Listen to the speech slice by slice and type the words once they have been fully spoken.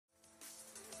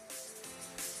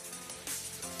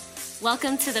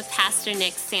Welcome to the Pastor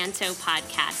Nick Santo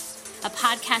podcast, a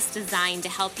podcast designed to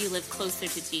help you live closer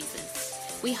to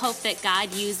Jesus. We hope that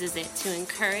God uses it to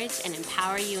encourage and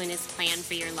empower you in his plan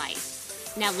for your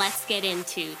life. Now let's get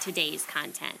into today's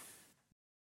content.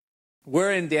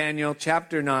 We're in Daniel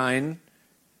chapter 9,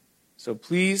 so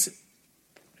please,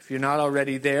 if you're not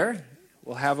already there,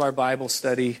 we'll have our Bible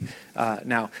study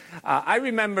now. I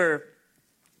remember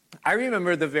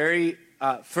the very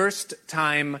first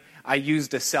time I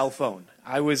used a cell phone.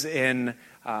 I was in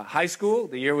high school.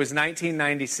 The year was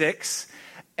 1996,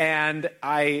 and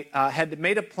I had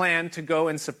made a plan to go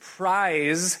and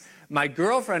surprise my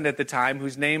girlfriend at the time,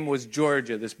 whose name was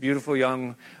Georgia, this beautiful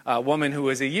young woman who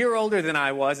was a year older than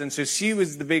I was, and so she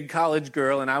was the big college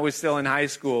girl, and I was still in high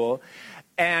school.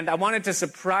 And I wanted to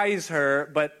surprise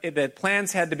her, but the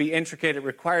plans had to be intricate. It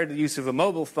required the use of a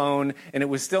mobile phone, and it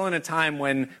was still in a time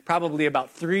when probably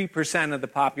about 3% of the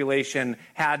population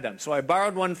had them. So I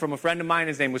borrowed one from a friend of mine.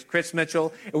 His name was Chris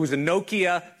Mitchell. It was a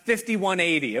Nokia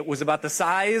 5180. It was about the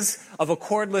size of a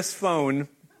cordless phone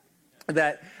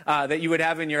that you would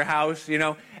have in your house, you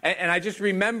know. And I just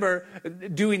remember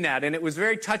doing that. And it was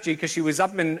very touchy because she was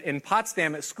up in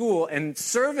Potsdam at school, and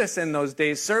service in those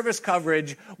days, service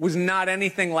coverage was not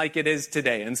anything like it is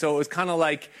today. And so it was kind of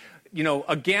like, you know,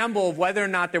 a gamble of whether or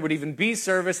not there would even be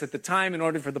service at the time in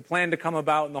order for the plan to come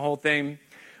about and the whole thing.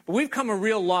 But we've come a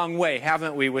real long way,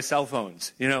 haven't we, with cell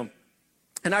phones, you know.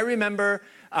 And I remember,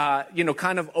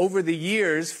 kind of over the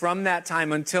years from that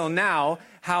time until now,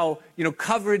 how,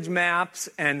 coverage maps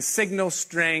and signal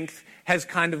strength has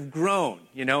kind of grown,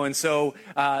 and so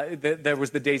there was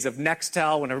the days of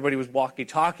Nextel when everybody was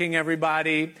walkie-talking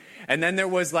everybody. And then there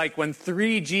was like when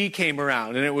 3G came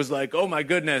around, and it was like, oh my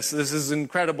goodness, this is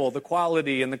incredible, the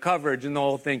quality and the coverage and the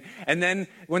whole thing. And then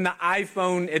when the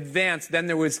iPhone advanced, then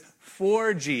there was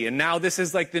 4G, and now this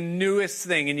is like the newest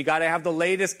thing, and you got to have the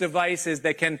latest devices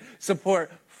that can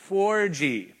support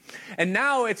 4G. And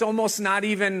now it's almost not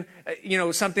even,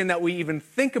 something that we even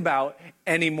think about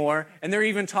anymore. And they're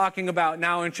even talking about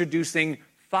now introducing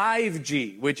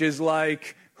 5G, which is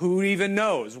like, who even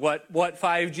knows what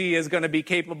 5G is going to be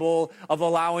capable of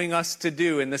allowing us to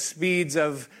do, and the speeds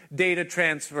of data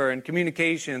transfer and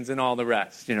communications and all the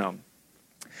rest,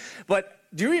 But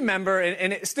do you remember,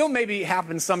 and it still maybe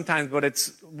happens sometimes, but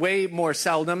it's way more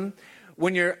seldom,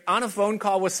 when you're on a phone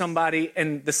call with somebody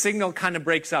and the signal kind of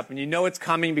breaks up and you know it's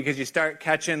coming because you start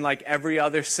catching like every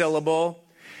other syllable.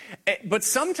 But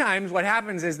sometimes what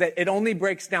happens is that it only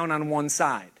breaks down on one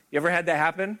side. You ever had that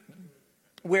happen?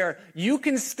 Where you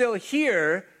can still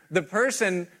hear the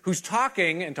person who's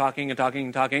talking and talking and talking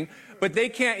and talking, but they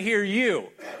can't hear you.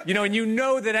 And you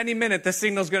know that any minute the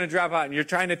signal's going to drop out, and you're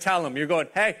trying to tell them. You're going,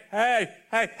 hey, hey,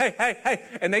 hey, hey, hey, hey,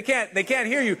 and they can't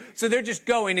hear you, so they're just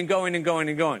going and going and going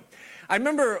and going. I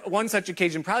remember one such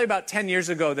occasion, probably about 10 years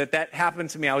ago, that happened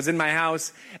to me. I was in my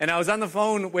house, and I was on the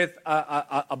phone with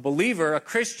a believer, a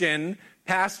Christian,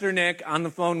 Pastor Nick, on the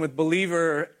phone with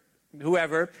believer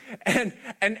whoever, and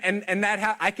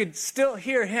that I could still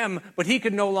hear him, but he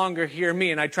could no longer hear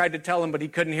me. And I tried to tell him, but he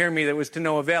couldn't hear me. That was to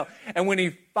no avail. And when he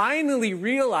finally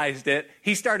realized it,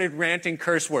 he started ranting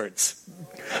curse words.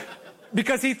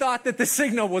 Because he thought that the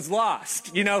signal was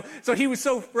lost, So he was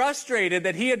so frustrated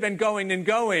that he had been going and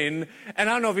going, and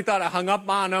I don't know if he thought I hung up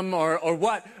on him or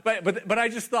what, but I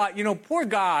just thought, poor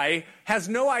guy has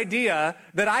no idea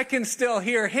that I can still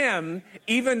hear him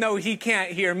even though he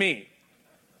can't hear me.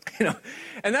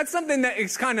 And that's something that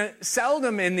is kind of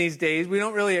seldom in these days. We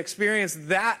don't really experience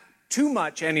that too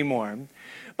much anymore.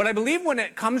 But I believe when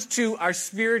it comes to our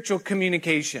spiritual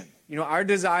communication, our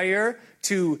desire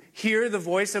to hear the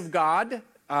voice of God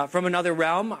from another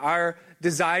realm, our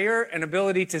desire and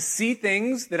ability to see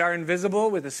things that are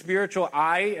invisible with a spiritual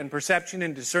eye and perception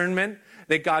and discernment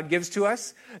that God gives to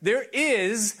us, there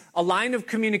is a line of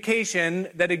communication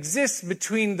that exists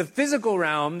between the physical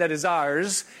realm that is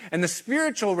ours and the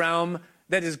spiritual realm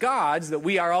that is God's, that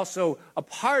we are also a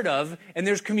part of, and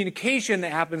there's communication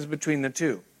that happens between the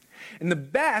two. And the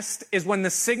best is when the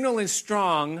signal is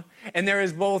strong and there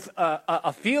is both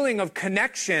a feeling of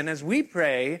connection as we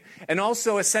pray and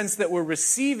also a sense that we're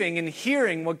receiving and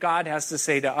hearing what God has to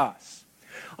say to us.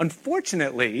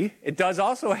 Unfortunately, it does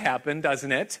also happen,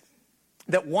 doesn't it,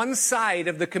 that one side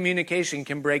of the communication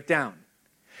can break down.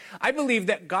 I believe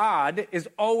that God is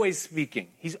always speaking.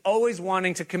 He's always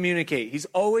wanting to communicate. He's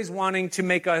always wanting to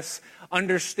make us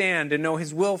understand and know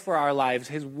His will for our lives,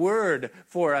 His word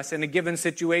for us in a given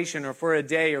situation or for a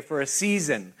day or for a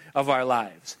season of our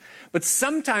lives. But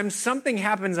sometimes something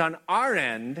happens on our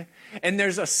end and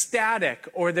there's a static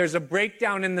or there's a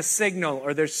breakdown in the signal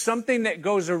or there's something that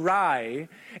goes awry.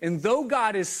 And though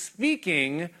God is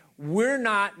speaking, we're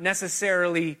not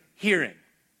necessarily hearing.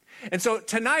 And so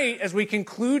tonight, as we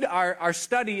conclude our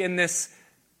study in this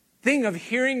thing of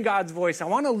hearing God's voice, I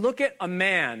want to look at a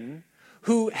man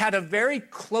who had a very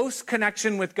close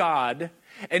connection with God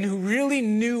and who really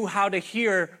knew how to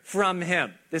hear from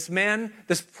him. This man,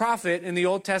 this prophet in the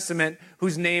Old Testament,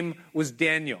 whose name was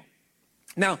Daniel.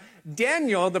 Now,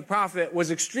 Daniel, the prophet,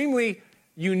 was extremely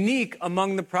unique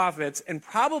among the prophets, and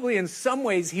probably in some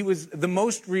ways he was the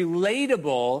most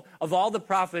relatable of all the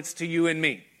prophets to you and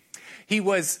me. He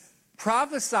was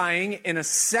prophesying in a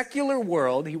secular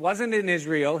world. He wasn't in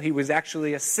Israel. He was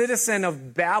actually a citizen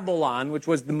of Babylon, which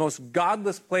was the most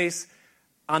godless place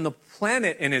on the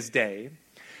planet in his day.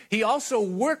 He also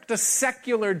worked a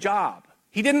secular job.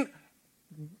 He didn't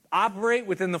operate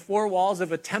within the four walls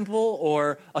of a temple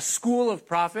or a school of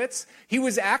prophets. He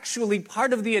was actually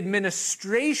part of the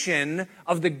administration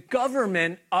of the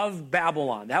government of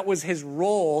Babylon. That was his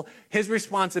role, his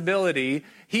responsibility.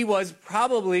 He was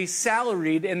probably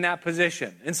salaried in that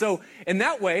position. And so in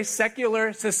that way,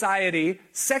 secular society,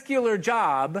 secular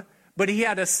job, but he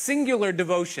had a singular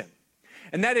devotion.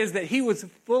 And that is that he was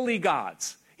fully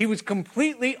God's. He was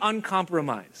completely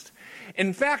uncompromised.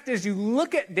 In fact, as you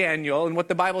look at Daniel and what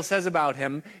the Bible says about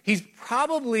him, he's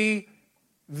probably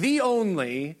the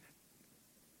only,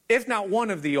 if not one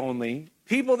of the only,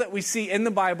 people that we see in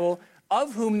the Bible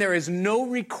of whom there is no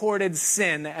recorded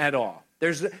sin at all.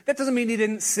 That doesn't mean he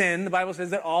didn't sin. The Bible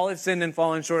says that all have sinned and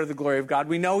fallen short of the glory of God.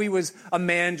 We know he was a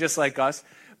man just like us.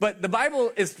 But the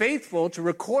Bible is faithful to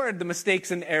record the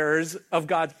mistakes and errors of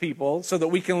God's people so that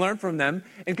we can learn from them.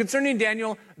 And concerning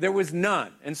Daniel, there was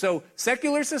none. And so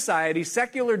secular society,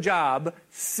 secular job,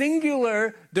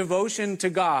 singular devotion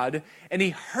to God, and he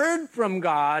heard from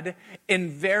God in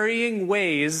varying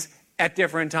ways at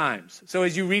different times. So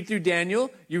as you read through Daniel,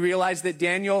 you realize that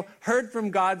Daniel heard from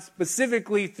God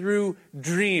specifically through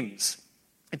dreams.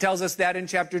 It tells us that in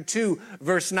chapter 2,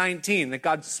 verse 19, that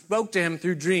God spoke to him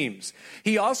through dreams.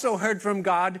 He also heard from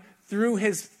God through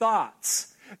his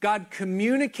thoughts. God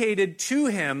communicated to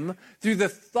him through the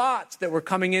thoughts that were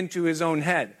coming into his own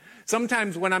head.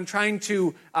 Sometimes when I'm trying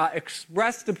to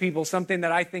express to people something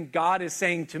that I think God is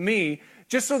saying to me,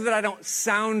 just so that I don't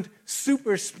sound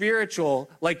super spiritual,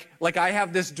 like I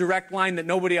have this direct line that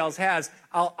nobody else has,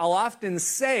 I'll often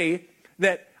say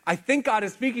that I think God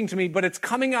is speaking to me, but it's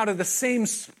coming out of the same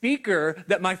speaker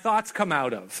that my thoughts come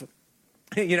out of.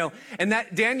 And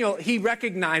that Daniel, he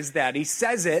recognized that. He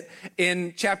says it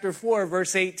in chapter 4,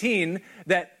 verse 18,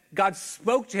 that God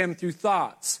spoke to him through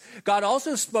thoughts. God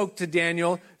also spoke to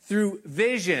Daniel through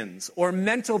visions or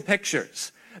mental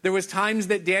pictures. There was times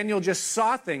that Daniel just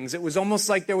saw things. It was almost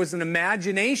like there was an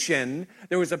imagination.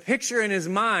 There was a picture in his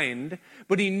mind,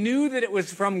 but he knew that it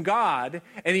was from God,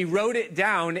 and he wrote it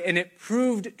down, and it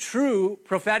proved true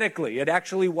prophetically. It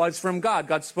actually was from God.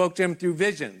 God spoke to him through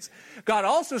visions. God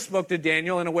also spoke to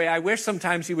Daniel in a way I wish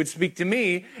sometimes he would speak to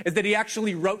me, is that he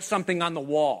actually wrote something on the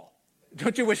wall.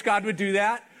 Don't you wish God would do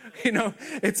that?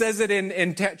 It says it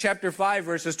in chapter 5,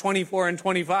 verses 24 and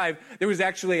 25. There was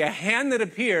actually a hand that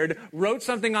appeared, wrote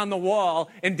something on the wall,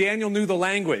 and Daniel knew the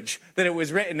language that it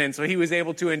was written in, so he was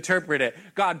able to interpret it.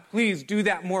 God, please do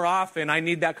that more often. I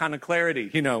need that kind of clarity,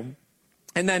 And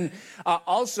then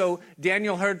also,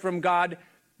 Daniel heard from God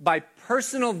by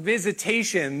personal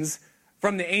visitations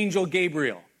from the angel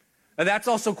Gabriel. That's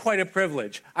also quite a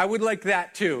privilege. I would like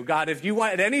that too. God, if you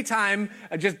want at any time,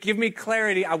 just give me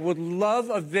clarity. I would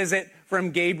love a visit from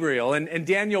Gabriel. And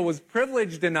Daniel was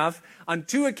privileged enough on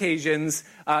 2 occasions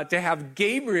to have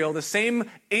Gabriel, the same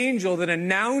angel that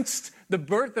announced the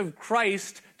birth of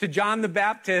Christ to John the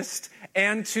Baptist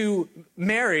and to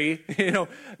Mary,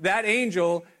 that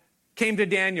angel came to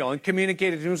Daniel and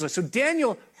communicated to him. So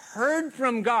Daniel heard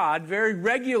from God very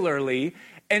regularly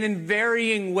and in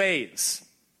varying ways.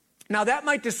 Now, that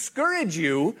might discourage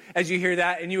you as you hear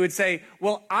that, and you would say,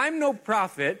 well, I'm no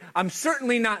prophet. I'm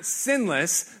certainly not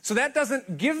sinless, so that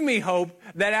doesn't give me hope.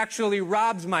 That actually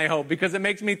robs my hope, because it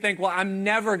makes me think, well, I'm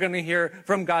never going to hear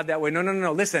from God that way.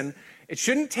 No. Listen, it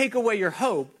shouldn't take away your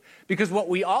hope, because what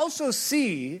we also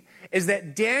see is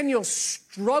that Daniel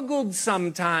struggled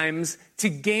sometimes to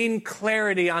gain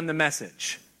clarity on the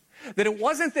message. That it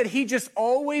wasn't that he just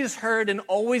always heard and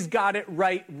always got it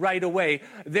right away.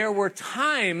 There were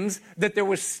times that there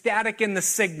was static in the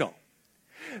signal.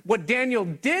 What Daniel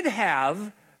did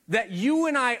have that you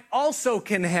and I also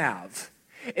can have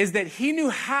is that he knew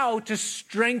how to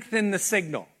strengthen the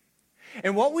signal.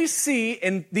 And what we see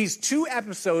in these 2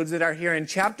 episodes that are here in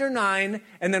chapter 9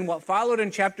 and then what followed in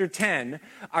chapter 10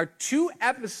 are 2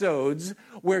 episodes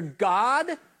where God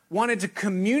wanted to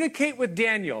communicate with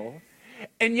Daniel,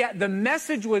 And yet the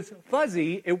message was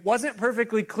fuzzy. It wasn't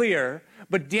perfectly clear.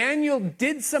 But Daniel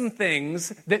did some things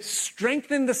that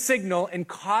strengthened the signal and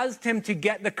caused him to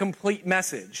get the complete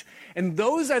message. And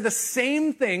those are the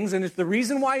same things, and it's the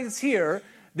reason why it's here,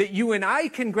 that you and I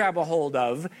can grab a hold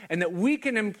of and that we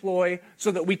can employ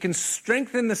so that we can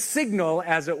strengthen the signal,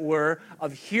 as it were,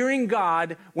 of hearing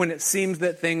God when it seems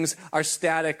that things are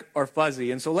static or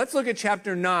fuzzy. And so let's look at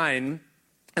chapter 9.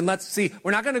 And let's see,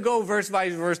 we're not going to go verse by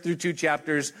verse through 2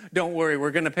 chapters. Don't worry.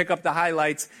 We're going to pick up the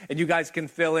highlights, and you guys can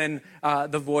fill in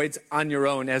the voids on your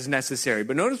own as necessary.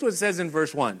 But notice what it says in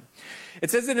verse 1.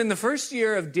 It says that in the first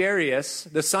year of Darius,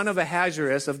 the son of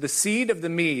Ahasuerus, of the seed of the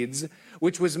Medes,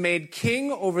 which was made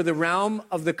king over the realm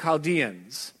of the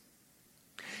Chaldeans.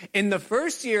 In the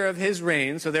first year of his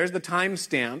reign, so there's the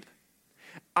timestamp,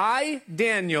 I,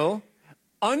 Daniel,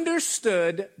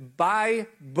 understood by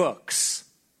books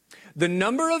the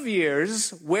number of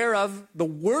years whereof the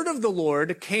word of the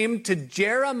Lord came to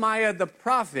Jeremiah the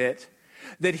prophet,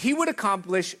 that he would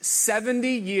accomplish 70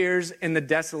 years in the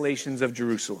desolations of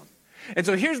Jerusalem. And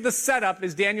so here's the setup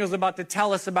as Daniel's about to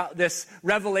tell us about this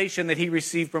revelation that he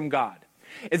received from God.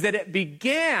 Is that it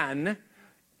began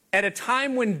at a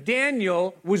time when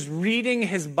Daniel was reading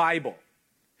his Bible.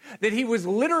 That he was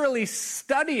literally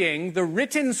studying the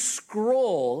written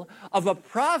scroll of a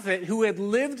prophet who had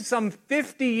lived some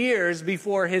 50 years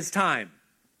before his time,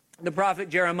 the prophet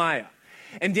Jeremiah.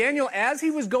 And Daniel, as he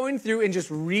was going through and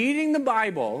just reading the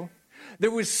Bible,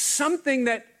 there was something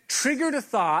that triggered a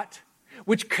thought,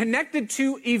 which connected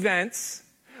to events,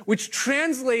 which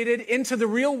translated into the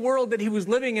real world that he was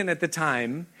living in at the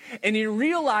time. And he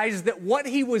realized that what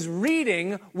he was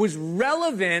reading was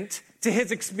relevant to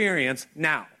his experience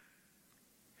now.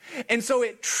 And so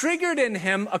it triggered in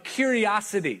him a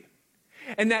curiosity.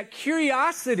 And that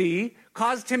curiosity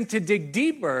caused him to dig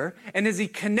deeper. And as he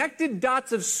connected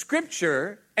dots of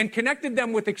Scripture and connected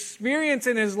them with experience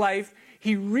in his life,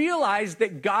 he realized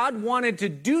that God wanted to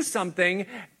do something,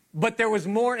 but there was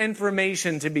more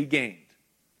information to be gained.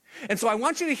 And so I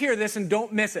want you to hear this and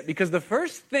don't miss it, because the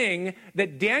first thing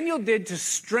that Daniel did to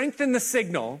strengthen the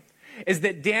signal is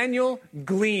that Daniel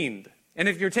gleaned. And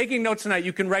if you're taking notes tonight,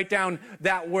 you can write down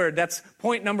that word. That's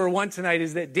point number 1 tonight,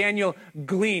 is that Daniel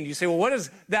gleaned. You say, well, what does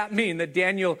that mean, that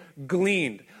Daniel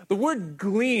gleaned? The word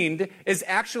gleaned is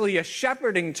actually a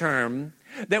shepherding term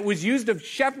that was used of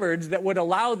shepherds that would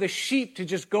allow the sheep to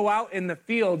just go out in the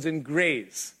fields and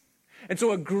graze. And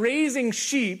so a grazing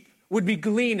sheep would be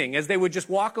gleaning. As they would just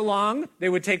walk along, they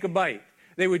would take a bite.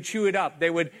 They would chew it up. They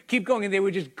would keep going, and they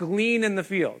would just glean in the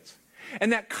fields.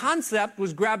 And that concept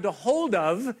was grabbed a hold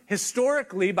of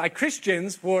historically by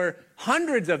Christians for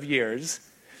hundreds of years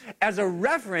as a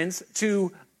reference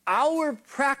to our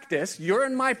practice, your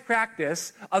and my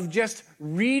practice, of just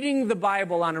reading the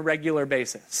Bible on a regular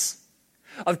basis,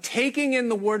 of taking in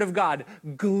the Word of God,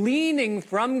 gleaning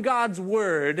from God's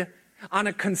Word on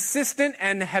a consistent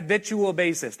and habitual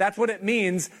basis. That's what it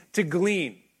means to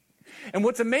glean. And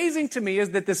what's amazing to me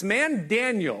is that this man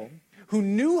Daniel, who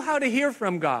knew how to hear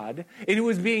from God and who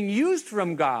was being used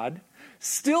from God,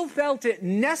 still felt it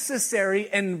necessary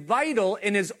and vital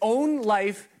in his own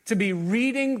life to be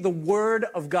reading the Word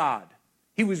of God.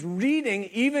 He was reading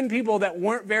even people that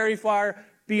weren't very far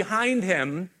behind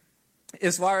him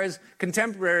as far as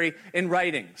contemporary in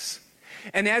writings.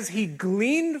 And as he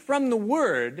gleaned from the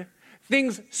Word,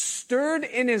 things stirred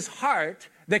in his heart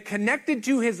that connected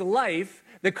to his life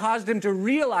that caused him to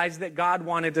realize that God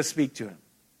wanted to speak to him.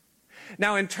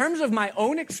 Now, in terms of my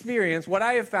own experience, what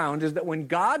I have found is that when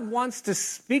God wants to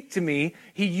speak to me,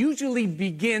 he usually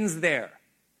begins there.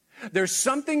 There's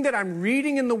something that I'm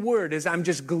reading in the Word as I'm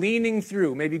just gleaning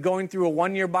through, maybe going through a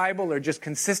one-year Bible or just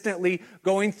consistently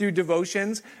going through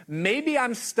devotions. Maybe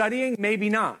I'm studying, maybe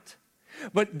not.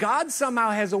 But God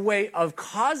somehow has a way of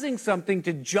causing something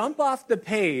to jump off the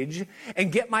page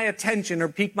and get my attention or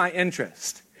pique my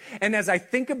interest. And as I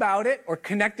think about it or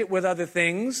connect it with other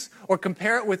things or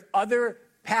compare it with other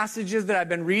passages that I've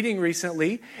been reading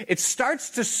recently, it starts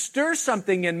to stir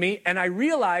something in me, and I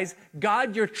realize,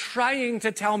 God, you're trying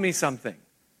to tell me something.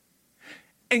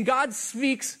 And God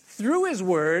speaks through his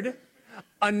Word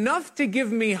enough to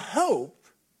give me hope,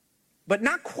 but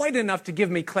not quite enough to give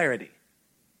me clarity.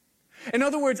 In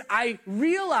other words, I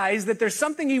realize that there's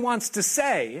something he wants to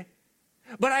say,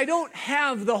 but I don't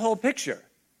have the whole picture.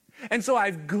 And so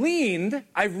I've gleaned,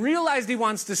 I've realized he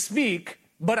wants to speak,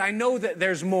 but I know that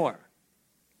there's more.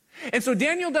 And so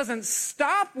Daniel doesn't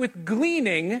stop with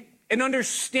gleaning and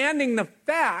understanding the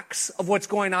facts of what's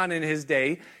going on in his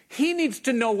day. He needs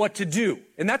to know what to do.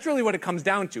 And that's really what it comes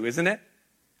down to, isn't it?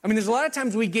 I mean, there's a lot of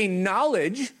times we gain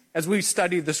knowledge as we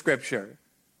study the Scripture.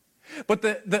 But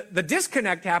the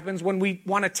disconnect happens when we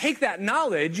want to take that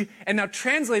knowledge and now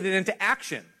translate it into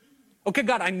action. Okay,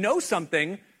 God, I know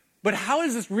something, but how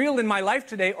is this real in my life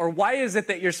today, or why is it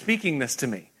that you're speaking this to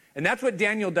me? And that's what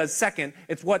Daniel does second.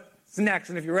 It's what's next,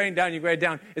 and if you're writing down, you write it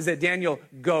down, is that Daniel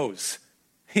goes.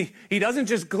 He doesn't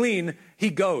just glean, he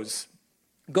goes.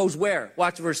 Goes where?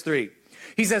 Watch verse 3.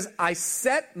 He says, I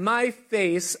set my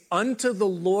face unto the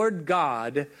Lord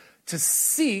God to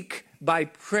seek by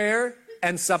prayer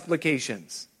and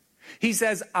supplications. He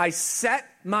says, I set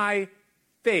my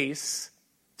face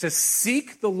to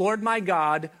seek the Lord my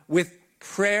God with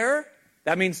prayer.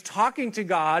 That means talking to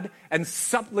God, and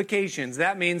supplications.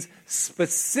 That means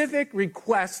specific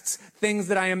requests, things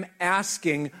that I am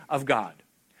asking of God.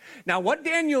 Now, what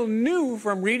Daniel knew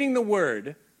from reading the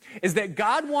word is that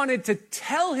God wanted to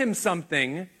tell him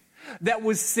something that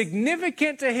was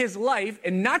significant to his life,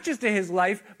 and not just to his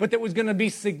life, but that was going to be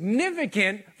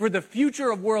significant for the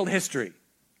future of world history.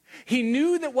 He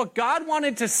knew that what God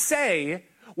wanted to say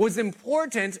was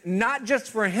important, not just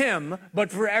for him,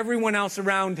 but for everyone else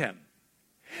around him.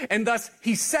 And thus,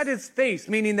 he set his face,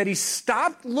 meaning that he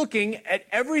stopped looking at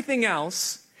everything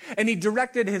else, and he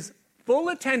directed his full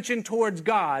attention towards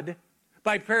God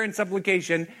by prayer and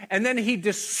supplication, and then he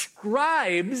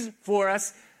describes for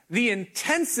us the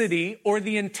intensity or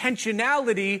the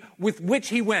intentionality with which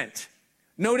he went.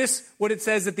 Notice what it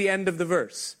says at the end of the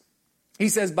verse. He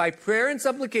says, by prayer and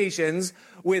supplications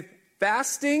with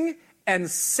fasting and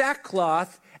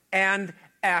sackcloth and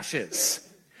ashes.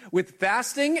 With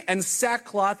fasting and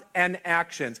sackcloth and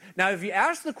actions. Now, if you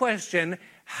ask the question,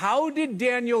 how did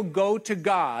Daniel go to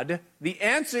God? The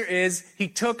answer is he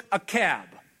took a cab.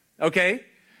 Okay?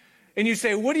 And you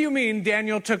say, what do you mean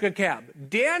Daniel took a cab?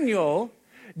 Daniel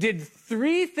did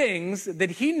 3 things that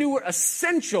he knew were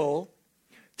essential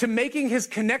to making his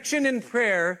connection in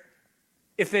prayer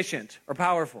efficient or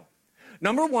powerful.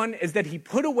 Number 1 is that he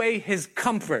put away his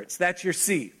comforts. That's your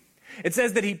C. It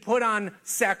says that he put on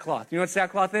sackcloth. You know what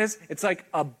sackcloth is? It's like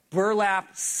a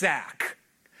burlap sack.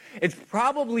 It's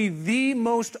probably the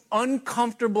most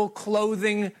uncomfortable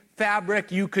clothing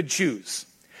fabric you could choose.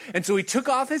 And so he took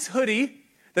off his hoodie,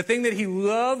 the thing that he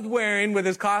loved wearing with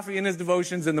his coffee and his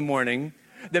devotions in the morning,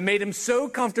 that made him so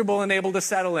comfortable and able to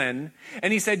settle in.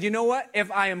 And he said, you know what?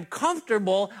 If I am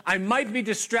comfortable, I might be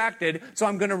distracted. So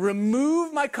I'm going to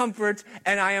remove my comfort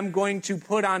and I am going to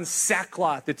put on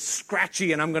sackcloth. It's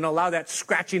scratchy, and I'm going to allow that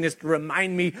scratchiness to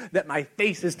remind me that my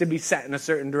face is to be set in a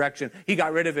certain direction. He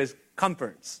got rid of his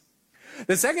comforts.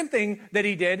 The second thing that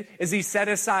he did is he set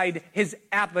aside his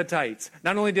appetites.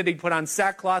 Not only did he put on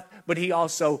sackcloth, but he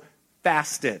also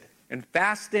fasted. And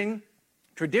fasting,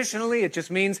 traditionally, it just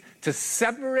means to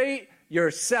separate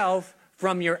yourself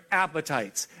from your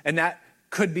appetites. And that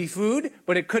could be food,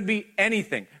 but it could be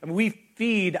anything. I mean, we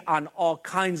feed on all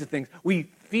kinds of things. We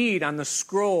feed on the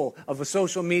scroll of a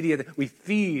social media. We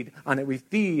feed on it. We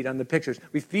feed on the pictures.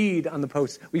 We feed on the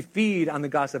posts. We feed on the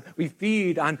gossip. We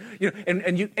feed on,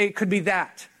 it could be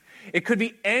that. It could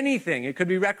be anything. It could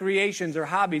be recreations or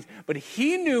hobbies. But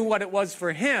he knew what it was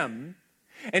for him.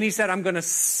 And he said, I'm going to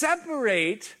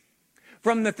separate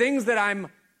from the things that I'm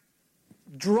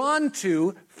drawn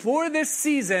to for this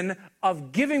season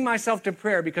of giving myself to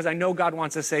prayer, because I know God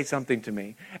wants to say something to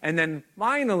me. And then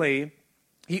finally,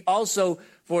 he also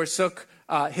forsook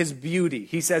his beauty.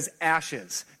 He says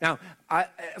ashes. Now,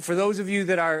 for those of you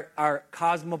that are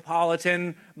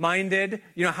cosmopolitan-minded,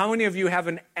 how many of you have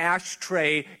an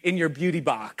ashtray in your beauty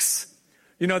box?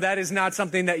 That is not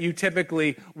something that you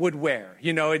typically would wear.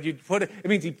 It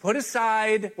means he put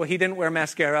aside, well, he didn't wear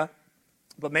mascara,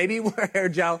 but maybe he wore hair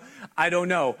gel. I don't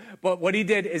know. But what he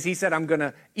did is he said, I'm going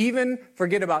to even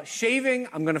forget about shaving.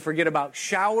 I'm going to forget about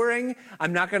showering.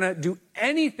 I'm not going to do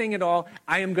anything at all.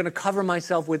 I am going to cover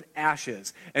myself with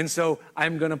ashes. And so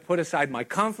I'm going to put aside my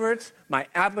comforts, my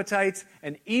appetites,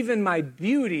 and even my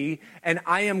beauty, and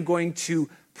I am going to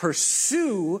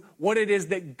pursue what it is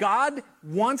that God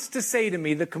wants to say to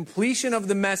me, the completion of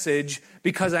the message,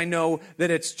 because I know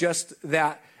that it's just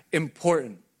that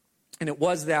important. And it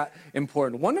was that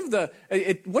important.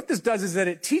 What this does is that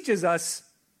it teaches us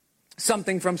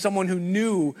something from someone who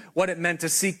knew what it meant to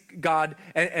seek God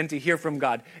and to hear from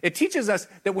God. It teaches us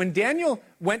that when Daniel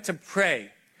went to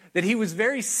pray, that he was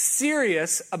very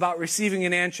serious about receiving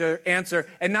an answer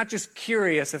and not just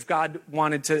curious if God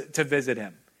wanted to visit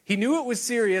him. He knew it was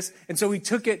serious, and so he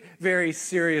took it very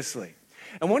seriously.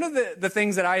 And one of the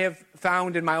things that I have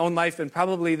found in my own life, and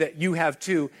probably that you have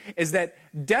too, is that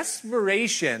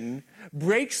desperation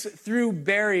breaks through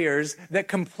barriers that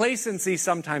complacency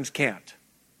sometimes can't.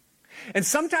 And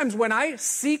sometimes when I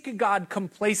seek God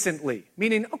complacently,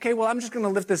 meaning, okay, well, I'm just going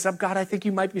to lift this up. God, I think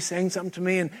you might be saying something to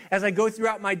me. And as I go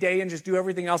throughout my day and just do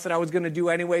everything else that I was going to do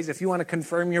anyways, if you want to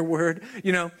confirm your word,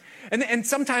 And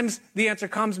sometimes the answer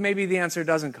comes, maybe the answer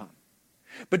doesn't come.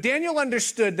 But Daniel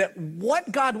understood that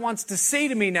what God wants to say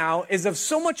to me now is of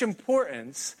so much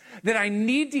importance that I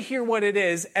need to hear what it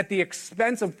is at the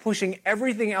expense of pushing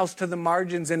everything else to the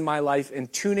margins in my life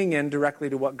and tuning in directly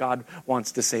to what God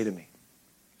wants to say to me.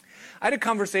 I had a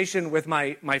conversation with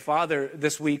my father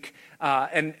this week,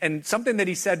 and something that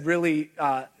he said really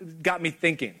got me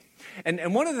thinking.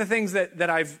 And one of the things that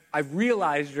I've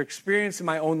realized or experienced in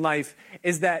my own life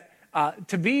is that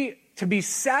to be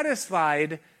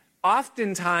satisfied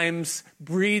oftentimes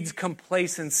breeds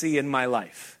complacency in my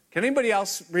life. Can anybody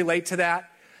else relate to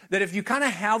that? That if you kind of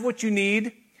have what you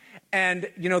need, and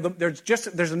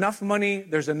there's enough money,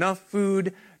 there's enough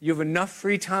food, you have enough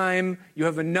free time, you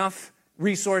have enough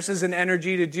resources and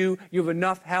energy to do, you have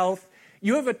enough health,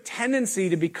 you have a tendency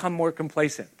to become more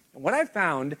complacent. And what I've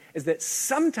found is that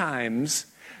sometimes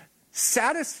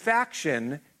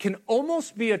satisfaction can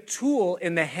almost be a tool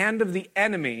in the hand of the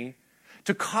enemy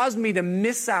to cause me to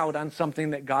miss out on something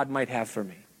that God might have for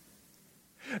me.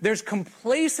 There's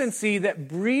complacency that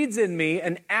breeds in me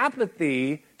an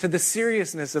apathy to the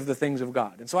seriousness of the things of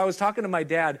God. And so I was talking to my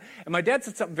dad, and my dad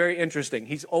said something very interesting.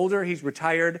 He's older, he's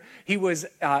retired, he was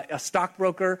a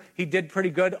stockbroker, he did pretty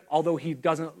good, although he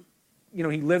doesn't, he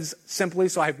lives simply,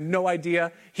 so I have no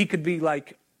idea. He could be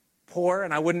like poor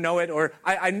and I wouldn't know it, or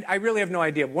I really have no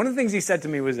idea. One of the things he said to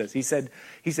me was this. He said,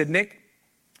 Nick,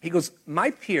 he goes,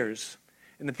 my peers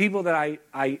and the people that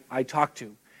I talk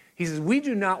to, he says, we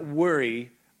do not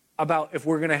worry about if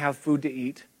we're going to have food to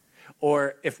eat,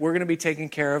 or if we're going to be taken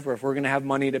care of, or if we're going to have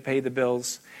money to pay the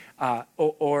bills,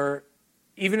 or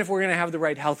even if we're going to have the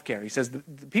right health care. He says,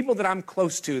 the people that I'm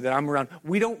close to, that I'm around,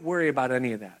 we don't worry about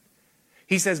any of that.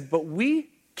 He says, but we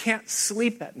can't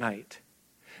sleep at night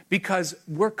because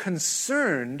we're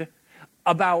concerned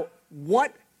about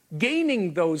what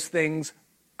gaining those things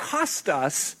cost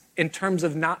us in terms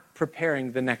of not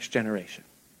preparing the next generation.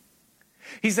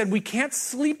 He said, we can't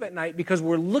sleep at night because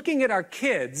we're looking at our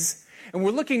kids, and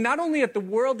we're looking not only at the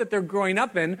world that they're growing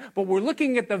up in, but we're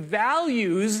looking at the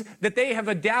values that they have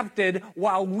adapted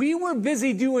while we were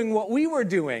busy doing what we were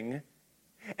doing.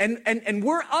 And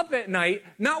we're up at night,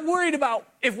 not worried about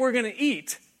if we're going to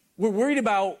eat. We're worried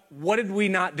about what did we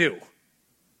not do.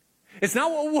 It's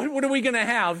not what are we going to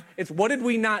have. It's what did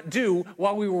we not do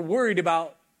while we were worried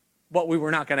about what we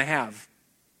were not going to have.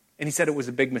 And he said it was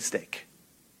a big mistake.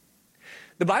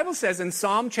 The Bible says in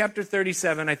Psalm chapter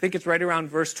 37, I think it's right around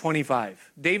verse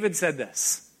 25, David said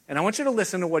this, and I want you to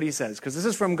listen to what he says, because this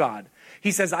is from God.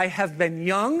 He says, I have been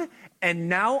young, and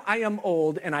now I am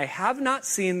old, and I have not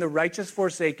seen the righteous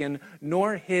forsaken,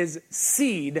 nor his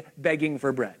seed begging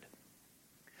for bread.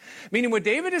 Meaning what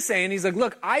David is saying, he's like,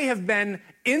 look, I have been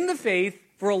in the faith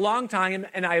for a long time,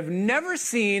 and I have never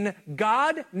seen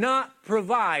God not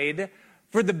provide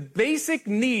for the basic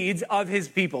needs of his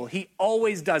people. He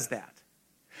always does that.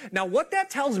 Now, what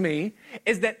that tells me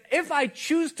is that if I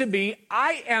choose to be,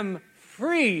 I am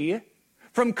free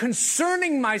from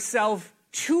concerning myself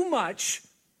too much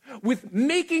with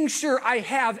making sure I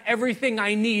have everything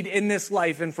I need in this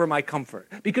life and for my comfort.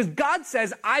 Because God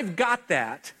says, I've got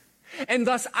that, and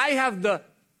thus I have the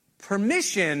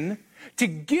permission to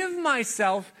give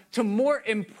myself to more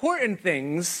important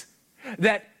things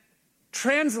that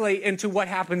translate into what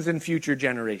happens in future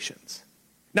generations.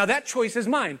 Now, that choice is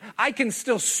mine. I can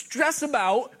still stress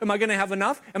about, am I going to have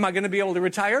enough? Am I going to be able to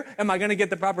retire? Am I going to get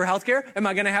the proper health care? Am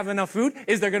I going to have enough food?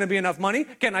 Is there going to be enough money?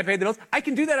 Can I pay the bills? I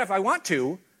can do that if I want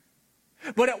to,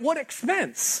 but at what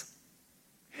expense?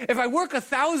 If I work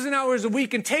 1,000 hours a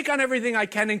week and take on everything I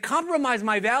can and compromise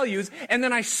my values, and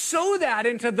then I sow that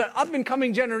into the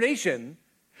up-and-coming generation,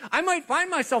 I might find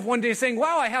myself one day saying,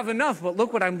 wow, I have enough, but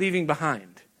look what I'm leaving behind.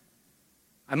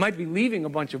 I might be leaving a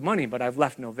bunch of money, but I've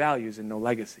left no values and no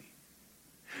legacy.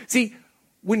 See,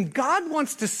 when God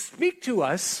wants to speak to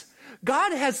us,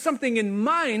 God has something in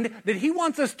mind that he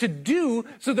wants us to do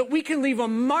so that we can leave a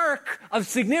mark of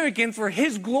significance for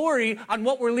his glory on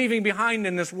what we're leaving behind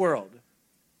in this world.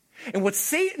 And what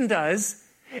Satan does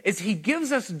is he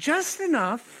gives us just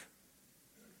enough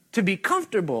to be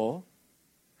comfortable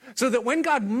so that when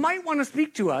God might want to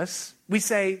speak to us, we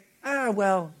say,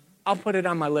 well, I'll put it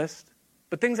on my list.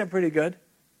 But things are pretty good.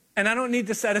 And I don't need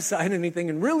to set aside anything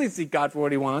and really seek God for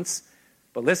what he wants.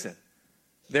 But listen,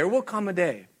 there will come a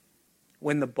day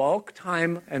when the bulk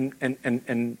time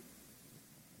and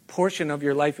portion of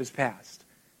your life is past.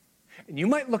 And you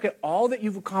might look at all that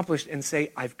you've accomplished and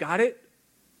say, I've got it,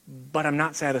 but I'm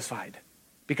not satisfied.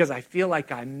 because I feel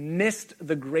like I missed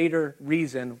the greater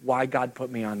reason why God put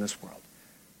me on this world.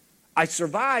 I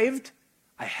survived,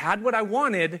 I had what I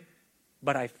wanted,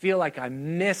 but I feel like I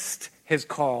missed his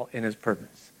call and his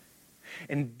purpose.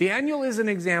 And Daniel is an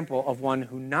example of one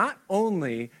who not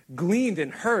only gleaned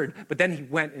and heard, but then he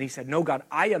went and he said, no, God,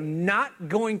 I am not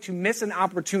going to miss an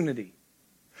opportunity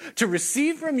to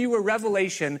receive from you a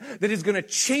revelation that is going to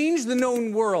change the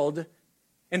known world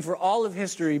and for all of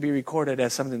history be recorded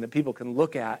as something that people can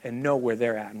look at and know where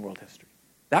they're at in world history.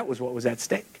 That was what was at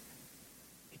stake.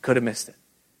 He could have missed it.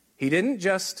 He didn't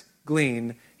just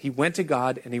glean. He went to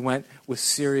God and he went with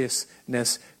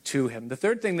seriousness to him. The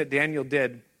third thing that Daniel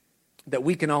did that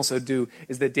we can also do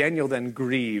is that Daniel then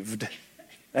grieved.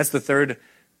 That's the third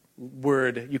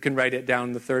word. You can write it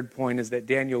down. The third point is that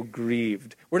Daniel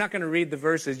grieved. We're not going to read the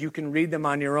verses. You can read them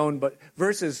on your own, but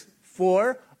verses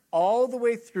 4 all the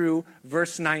way through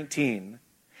verse 19,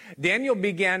 Daniel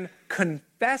began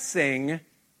confessing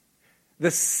the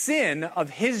sin of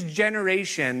his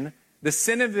generation, the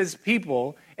sin of his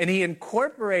people, and he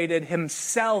incorporated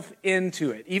himself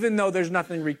into it. Even though there's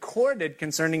nothing recorded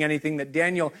concerning anything that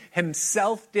Daniel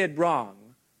himself did wrong,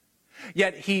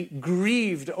 yet he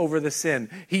grieved over the sin.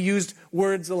 He used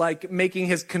words like making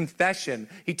his confession.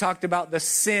 He talked about the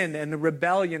sin and the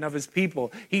rebellion of his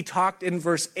people. He talked in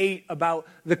verse 8 about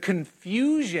the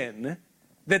confusion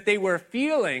that they were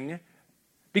feeling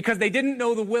because they didn't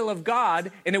know the will of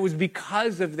God, and it was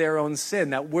because of their own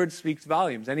sin. That word speaks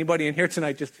volumes. Anybody in here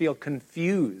tonight just feel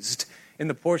confused in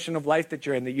the portion of life that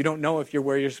you're in, that you don't know if you're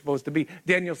where you're supposed to be?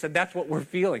 Daniel said that's what we're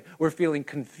feeling. We're feeling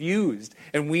confused,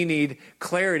 and we need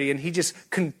clarity. And he just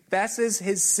confesses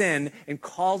his sin and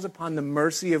calls upon the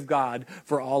mercy of God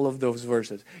for all of those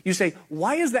verses. You say,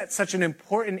 why is that such an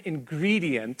important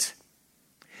ingredient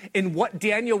in what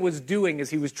Daniel was doing as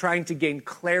he was trying to gain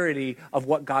clarity of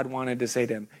what God wanted to say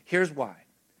to him? Here's why.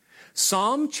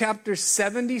 Psalm chapter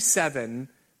 77,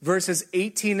 verses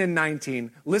 18 and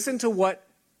 19. Listen to what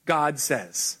God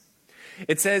says.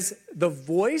 It says, the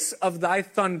voice of thy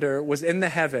thunder was in the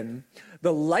heaven.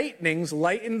 The lightnings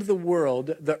lightened the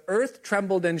world. The earth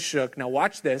trembled and shook. Now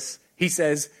watch this. He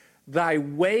says, thy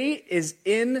way is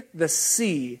in the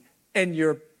sea, and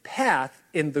your path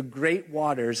in the great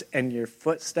waters, and your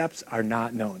footsteps are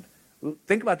not known.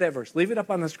 Think about that verse. Leave it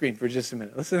up on the screen for just a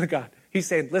minute. Listen to God. He's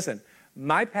saying, listen,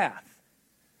 my path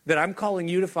that I'm calling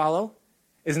you to follow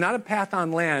is not a path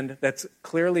on land that's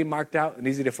clearly marked out and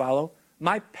easy to follow.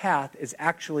 My path is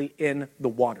actually in the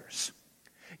waters.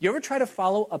 You ever try to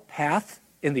follow a path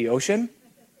in the ocean?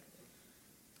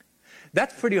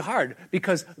 That's pretty hard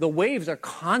because the waves are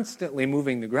constantly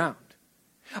moving the ground.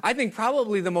 I think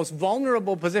probably the most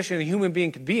vulnerable position a human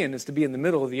being could be in is to be in the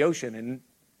middle of the ocean and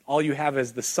all you have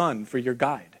is the sun for your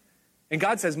guide. And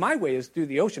God says, my way is through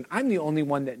the ocean. I'm the only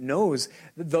one that knows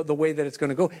the way that it's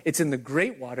going to go. It's in the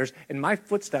great waters, and my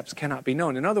footsteps cannot be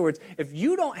known. In other words, if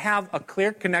you don't have a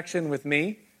clear connection with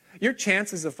me, your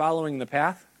chances of following the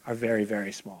path are very,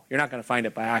 very small. You're not going to find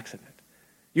it by accident.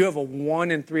 You have a 1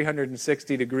 in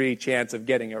 360 degree chance of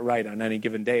getting it right on any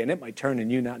given day, and it might turn and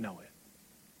you not know it.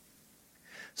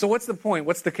 So what's the point?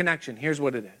 What's the connection? Here's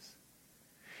what it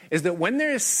is that when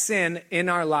there is sin in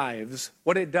our lives,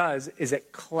 what it does is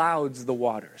it clouds the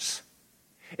waters.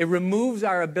 It removes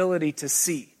our ability to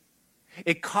see.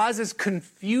 It causes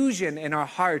confusion in our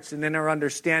hearts and in our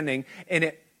understanding, and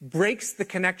it breaks the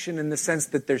connection in the sense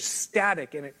that there's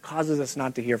static, and it causes us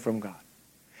not to hear from God.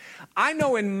 I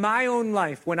know in my own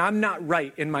life when I'm not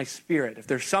right in my spirit, if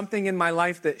there's something in my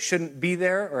life that shouldn't be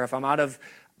there, or if I'm out of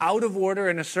order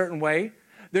in a certain way,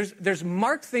 there's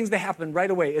marked things that happen right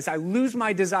away as I lose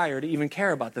my desire to even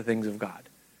care about the things of God.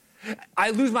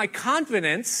 I lose my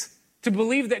confidence to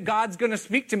believe that God's going to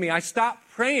speak to me. I stop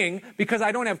praying because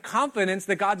I don't have confidence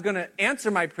that God's going to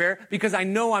answer my prayer because I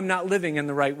know I'm not living in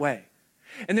the right way.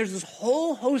 And there's this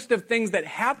whole host of things that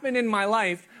happen in my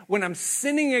life when I'm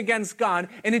sinning against God,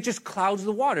 and it just clouds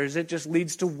the waters. It just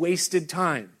leads to wasted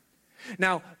time.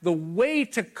 Now, the way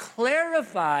to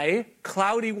clarify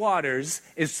cloudy waters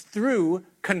is through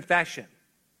confession.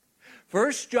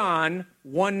 1 John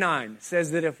 1:9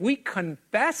 says that if we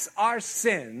confess our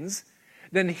sins,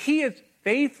 then he is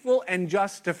faithful and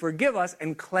just to forgive us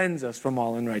and cleanse us from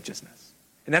all unrighteousness.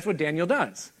 And that's what Daniel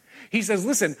does. He says,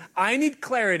 listen, I need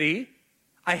clarity.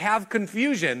 I have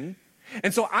confusion.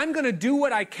 And so I'm going to do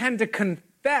what I can to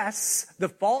confess the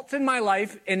faults in my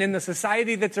life and in the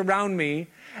society that's around me,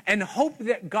 and hope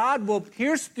that God will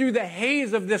pierce through the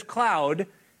haze of this cloud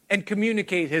and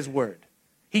communicate his word.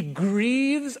 He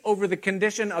grieves over the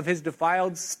condition of his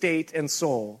defiled state and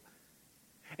soul,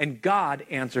 and God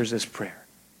answers his prayer.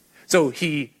 So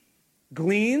he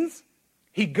gleans,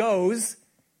 he goes,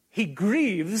 he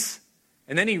grieves,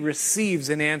 and then he receives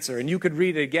an answer. And you could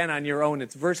read it again on your own.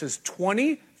 It's verses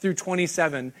 20 through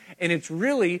 27, and it's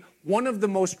really one of the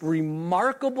most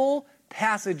remarkable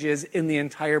passages in the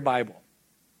entire Bible.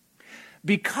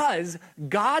 Because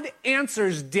God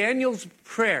answers Daniel's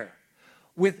prayer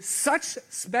with such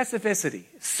specificity,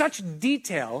 such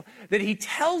detail, that he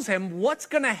tells him what's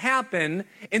going to happen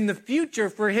in the future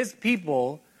for his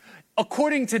people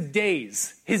according to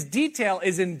days. His detail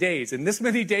is in days. In this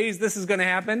many days, this is going to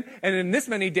happen. And in this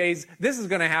many days, this is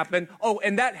going to happen. Oh,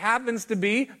 and that happens to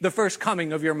be the first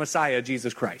coming of your Messiah,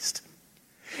 Jesus Christ.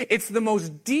 It's the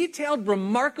most detailed,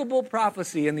 remarkable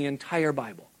prophecy in the entire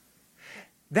Bible.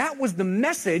 That was the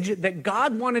message that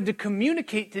God wanted to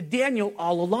communicate to Daniel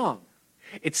all along.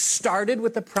 It started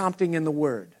with the prompting in the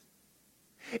Word.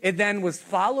 It then was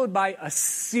followed by a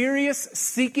serious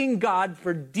seeking God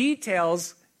for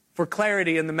details, for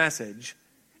clarity in the message,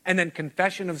 and then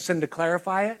confession of sin to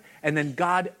clarify it, and then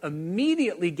God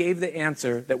immediately gave the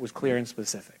answer that was clear and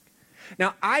specific.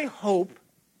 Now, I hope,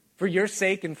 for your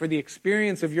sake and for the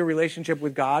experience of your relationship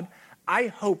with God, I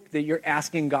hope that you're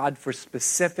asking God for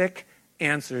specific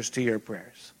answers to your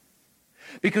prayers.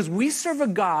 Because we serve a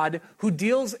God who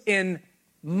deals in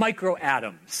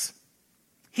microatoms.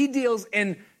 He deals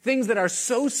in things that are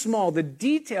so small. The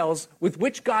details with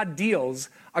which God deals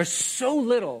are so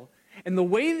little, and the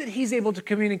way that he's able to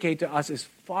communicate to us is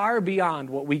far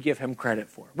beyond what we give him credit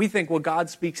for. We think, well,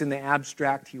 God speaks in the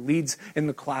abstract. He leads in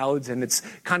the clouds, and it's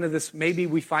kind of this, maybe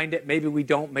we find it, maybe we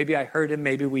don't, maybe I heard him,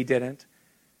 maybe we didn't.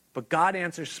 But God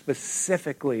answers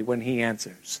specifically when he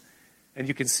answers. And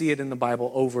you can see it in the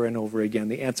Bible over and over again.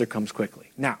 The answer comes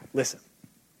quickly. Now, listen.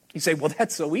 You say, well,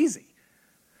 that's so easy.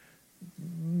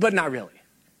 But not really.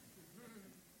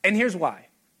 And here's why.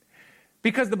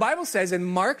 Because the Bible says in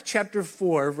Mark chapter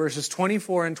 4, verses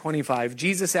 24 and 25,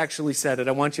 Jesus actually said it.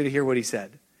 I want you to hear what he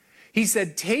said. He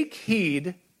said, take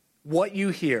heed what you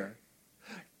hear.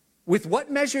 With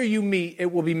what measure you meet,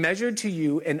 it will be measured to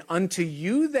you, and unto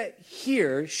you that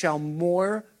hear shall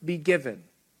more be given.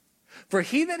 For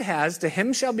he that has, to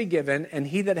him shall be given, and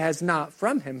he that has not,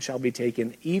 from him shall be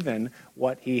taken even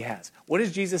what he has. What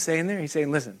is Jesus saying there? He's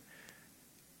saying, listen,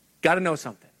 got to know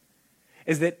something.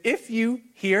 Is that if you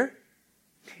hear,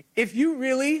 if you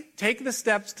really take the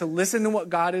steps to listen to what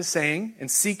God is saying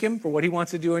and seek him for what he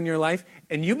wants to do in your life,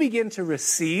 and you begin to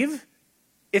receive,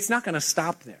 it's not going to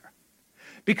stop there.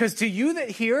 Because to you that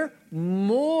hear,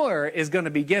 more is going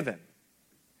to be given.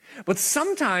 But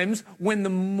sometimes when the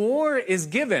more is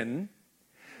given,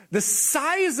 the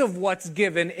size of what's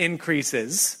given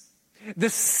increases, the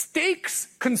stakes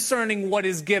concerning what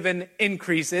is given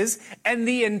increases, and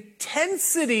the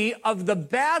intensity of the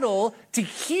battle to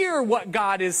hear what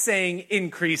God is saying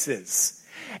increases.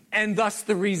 And thus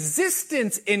the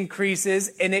resistance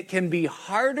increases, and it can be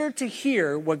harder to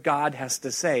hear what God has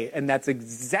to say. And that's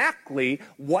exactly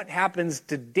what happens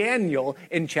to Daniel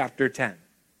in chapter 10.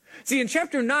 See, in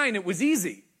chapter 9, it was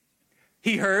easy.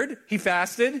 He heard, he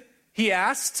fasted, he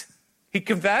asked, he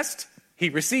confessed, he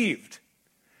received.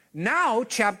 Now,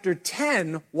 chapter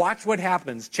 10, watch what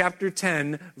happens. Chapter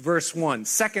 10, verse 1,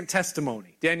 second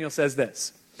testimony. Daniel says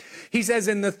this. He says,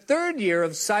 in the 3rd year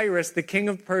of Cyrus, the king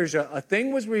of Persia, a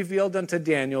thing was revealed unto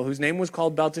Daniel, whose name was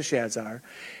called Belteshazzar.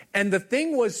 And the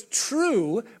thing was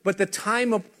true, but the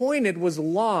time appointed was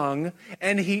long,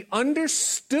 and he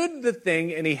understood the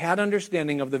thing, and he had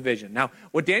understanding of the vision. Now,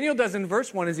 what Daniel does in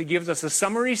verse 1 is he gives us a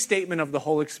summary statement of the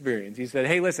whole experience. He said,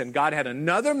 hey, listen, God had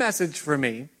another message for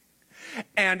me,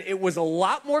 and it was a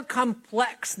lot more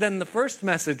complex than the first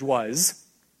message was,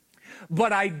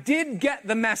 but I did get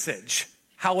the message.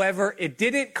 However, it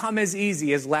didn't come as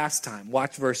easy as last time.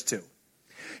 Watch verse 2.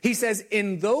 He says,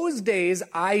 in those days,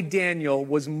 I, Daniel,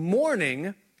 was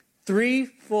mourning 3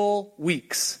 full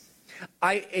weeks.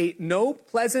 I ate no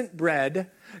pleasant bread,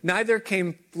 neither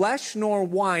came flesh nor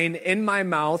wine in my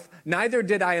mouth, neither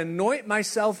did I anoint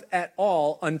myself at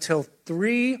all until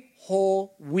 3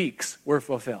 whole weeks were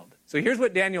fulfilled. So here's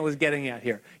what Daniel is getting at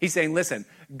here. He's saying, listen,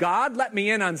 God let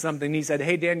me in on something. He said,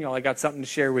 hey, Daniel, I got something to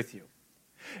share with you.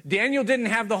 Daniel didn't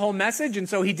have the whole message, and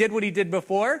so he did what he did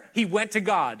before. He went to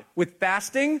God with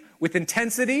fasting, with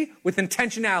intensity, with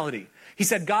intentionality. He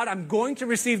said, God, I'm going to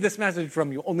receive this message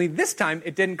from you. Only this time,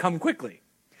 it didn't come quickly.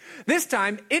 This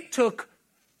time, it took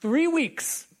 3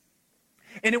 weeks.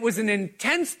 And it was an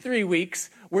intense 3 weeks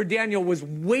where Daniel was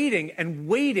waiting and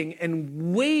waiting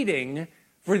and waiting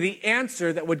for the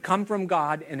answer that would come from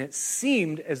God, and it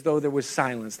seemed as though there was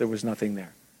silence. There was nothing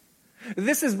there.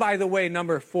 This is, by the way,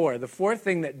 number 4. The 4th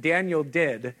thing that Daniel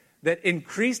did that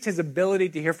increased his ability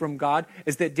to hear from God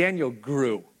is that Daniel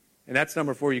grew. And that's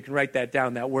number 4. You can write that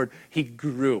down, that word. He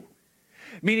grew.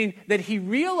 meaning that he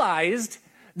realized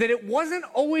that it wasn't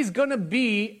always going to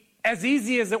be as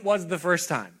easy as it was the first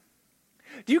time.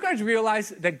 Do you guys realize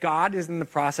that God is in the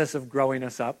process of growing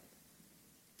us up?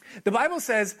 The Bible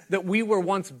says that we were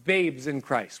once babes in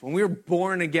Christ. When we were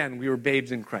born again, we were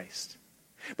babes in Christ.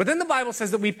 But then the Bible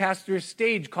says that we pass through a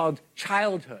stage called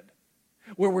childhood,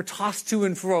 where we're tossed to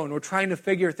and fro and we're trying to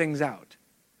figure things out.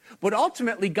 But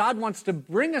ultimately, God wants to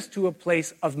bring us to a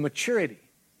place of maturity.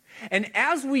 And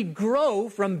as we grow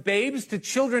from babes to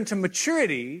children to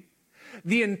maturity,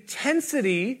 the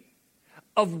intensity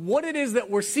of what it is that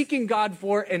we're seeking God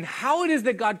for and how it is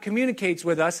that God communicates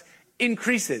with us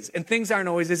increases, and things aren't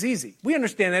always as easy. We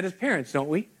understand that as parents, don't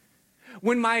we?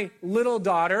 When my little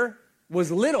daughter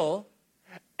was little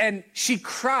and she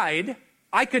cried,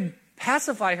 I could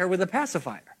pacify her with a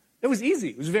pacifier. It was easy.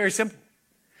 It was very simple.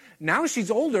 Now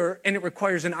she's older and it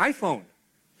requires an iPhone.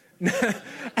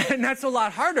 And that's a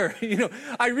lot harder.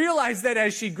 I realize that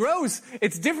as she grows,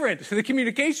 it's different. So the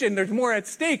communication, there's more at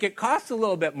stake. It costs a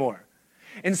little bit more.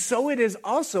 And so it is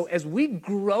also as we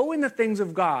grow in the things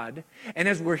of God and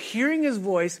as we're hearing his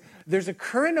voice, there's a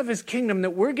current of his kingdom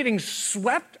that we're getting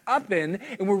swept up in,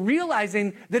 and we're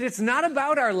realizing that it's not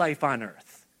about our life on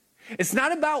earth. It's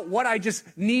not about what I just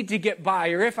need to get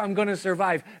by or if I'm going to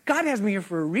survive. God has me here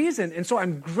for a reason, and so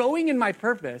I'm growing in my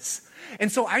purpose.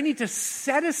 And so I need to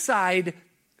set aside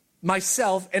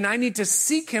myself and I need to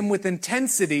seek him with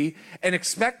intensity and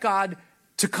expect God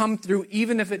to come through,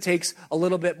 even if it takes a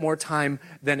little bit more time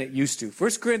than it used to.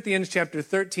 1 Corinthians chapter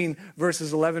 13,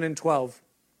 verses 11 and 12.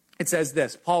 It says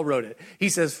this, Paul wrote it. He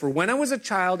says, "For when I was a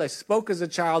child, I spoke as a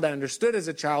child, I understood as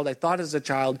a child, I thought as a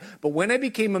child. But when I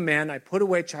became a man, I put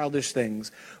away childish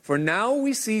things. For now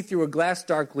we see through a glass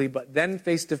darkly, but then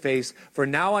face to face. For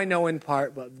now I know in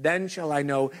part, but then shall I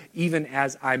know even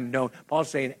as I'm known." Paul's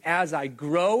saying, as I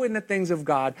grow in the things of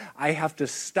God, I have to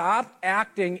stop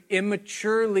acting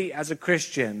immaturely as a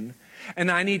Christian.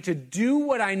 And I need to do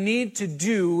what I need to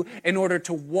do in order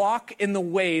to walk in the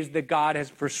ways that God has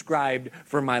prescribed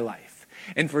for my life.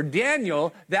 And for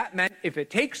Daniel, that meant if it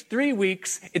takes 3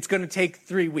 weeks, it's going to take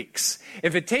 3 weeks.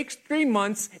 If it takes 3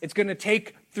 months, it's going to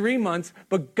take 3 months.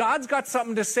 But God's got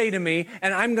something to say to me,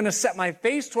 and I'm going to set my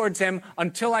face towards him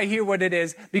until I hear what it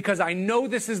is, because I know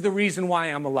this is the reason why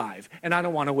I'm alive, and I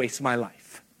don't want to waste my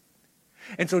life.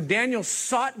 And so Daniel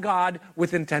sought God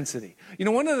with intensity.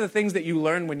 One of the things that you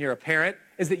learn when you're a parent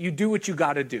is that you do what you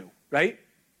got to do, right?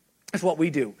 That's what we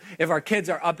do. If our kids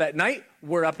are up at night,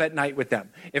 we're up at night with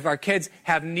them. If our kids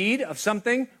have need of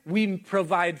something, we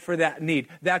provide for that need.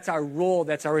 That's our role.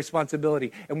 That's our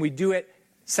responsibility. And we do it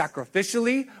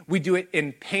sacrificially. We do it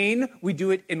in pain. We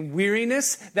do it in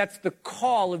weariness. That's the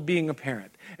call of being a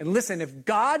parent. And listen, if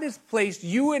God has placed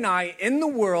you and I in the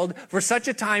world for such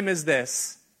a time as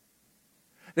this,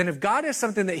 then if God has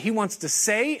something that he wants to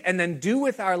say and then do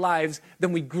with our lives,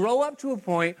 then we grow up to a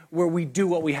point where we do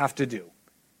what we have to do.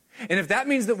 And if that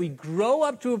means that we grow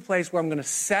up to a place where I'm going to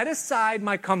set aside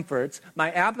my comforts,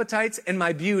 my appetites, and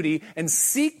my beauty and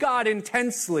seek God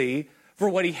intensely for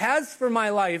what he has for my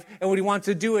life and what he wants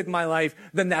to do with my life,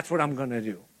 then that's what I'm going to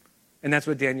do. And that's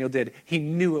what Daniel did. He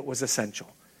knew it was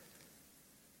essential.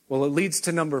 Well, it leads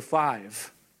to number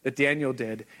 5 that Daniel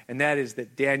did, and that is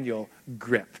that Daniel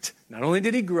gripped. Not only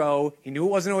did he grow, he knew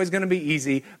it wasn't always going to be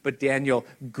easy, but Daniel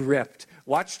gripped.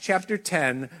 Watch chapter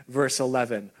 10, verse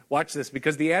 11. Watch this,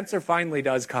 because the answer finally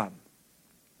does come.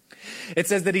 It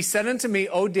says that he said unto me,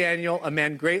 O Daniel, a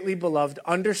man greatly beloved,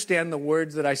 understand the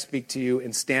words that I speak to you,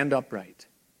 and stand upright.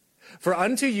 For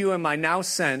unto you am I now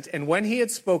sent, and when he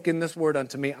had spoken this word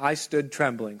unto me, I stood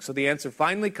trembling. So the answer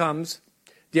finally comes.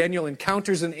 Daniel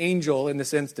encounters an angel in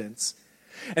this instance.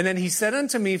 And then he said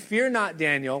unto me, fear not,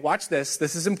 Daniel. Watch this.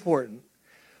 This is important.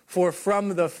 For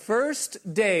from the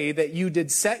first day that you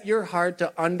did set your heart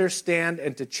to understand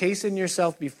and to chasten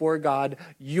yourself before God,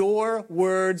 your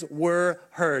words were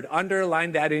heard.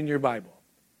 Underline that in your Bible.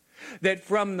 That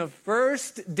from the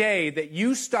first day that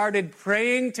you started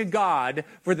praying to God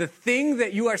for the thing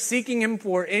that you are seeking him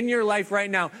for in your life right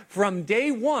now, from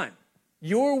day one,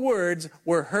 your words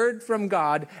were heard from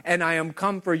God, and I am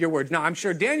come for your words. Now, I'm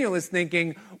sure Daniel is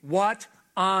thinking, what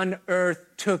on earth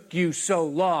took you so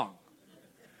long?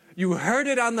 You heard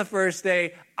it on the first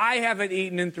day. I haven't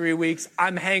eaten in 3 weeks.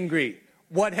 I'm hangry.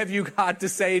 What have you got to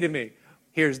say to me?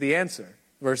 Here's the answer.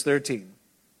 Verse 13.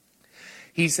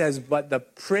 He says, but the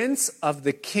prince of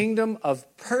the kingdom of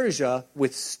Persia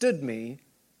withstood me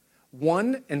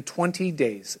 21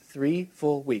 days, 3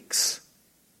 full weeks.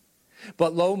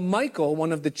 But lo, Michael,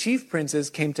 one of the chief princes,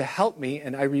 came to help me,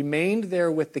 and I remained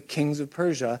there with the kings of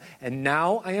Persia. And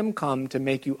now I am come to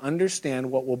make you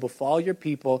understand what will befall your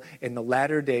people in the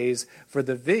latter days, for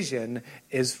the vision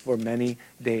is for many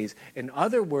days. In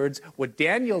other words, what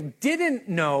Daniel didn't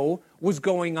know was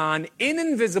going on in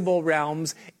invisible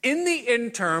realms, in the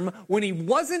interim, when he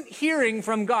wasn't hearing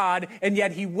from God, and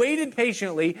yet he waited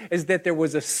patiently, is that there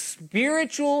was a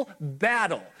spiritual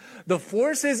battle. The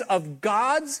forces of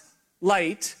God's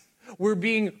light were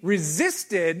being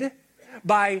resisted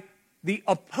by the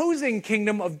opposing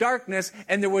kingdom of darkness,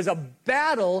 and there was a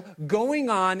battle going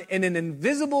on in an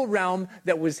invisible realm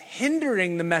that was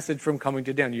hindering the message from coming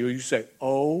to Daniel. You say,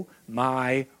 oh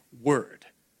my word.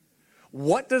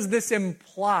 What does this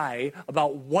imply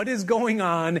about what is going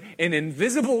on in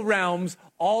invisible realms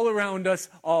all around us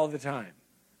all the time?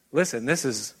 Listen, this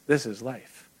is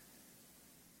life.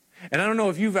 And I don't know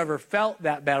if you've ever felt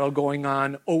that battle going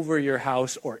on over your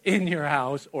house or in your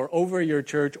house or over your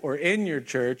church or in your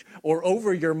church or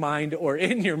over your mind or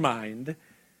in your mind.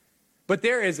 But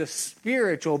there is a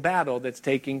spiritual battle that's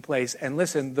taking place. And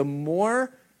listen, the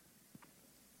more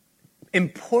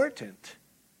important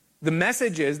the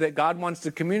message is that God wants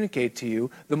to communicate to you,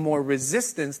 the more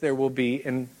resistance there will be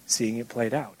in seeing it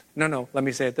played out. No, let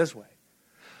me say it this way.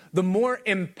 The more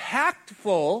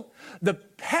impactful the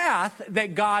path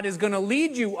that God is going to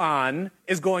lead you on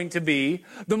is going to be,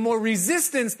 the more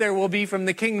resistance there will be from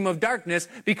the kingdom of darkness,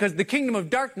 because the kingdom of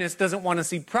darkness doesn't want to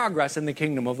see progress in the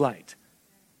kingdom of light.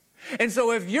 And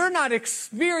so if you're not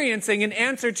experiencing an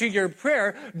answer to your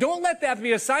prayer, don't let that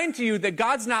be a sign to you that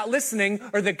God's not listening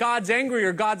or that God's angry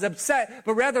or God's upset,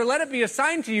 but rather let it be a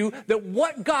sign to you that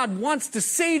what God wants to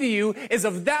say to you is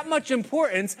of that much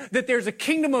importance that there's a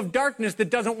kingdom of darkness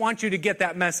that doesn't want you to get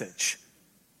that message.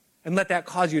 And let that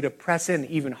cause you to press in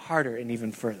even harder and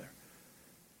even further.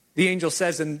 The angel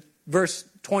says in verse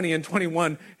 20 and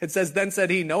 21, it says, "Then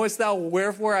said he, knowest thou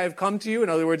wherefore I have come to you?" In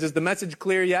other words, is the message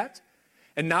clear yet?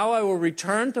 "And now I will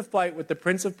return to fight with the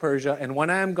prince of Persia, and when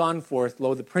I am gone forth,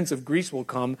 lo, the prince of Greece will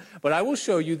come. But I will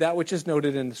show you that which is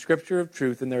noted in the scripture of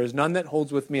truth, and there is none that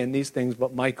holds with me in these things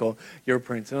but Michael, your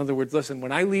prince." In other words, listen,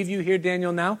 when I leave you here,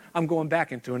 Daniel, now, I'm going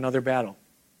back into another battle.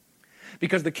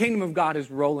 Because the kingdom of God is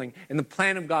rolling, and the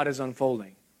plan of God is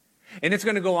unfolding. And it's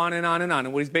going to go on and on and on.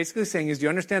 And what he's basically saying is, do you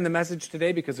understand the message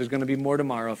today? Because there's going to be more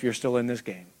tomorrow if you're still in this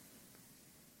game.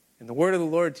 And the word of the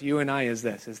Lord to you and I is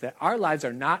this, is that our lives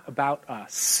are not about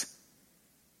us.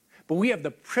 But we have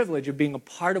the privilege of being a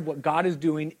part of what God is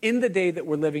doing in the day that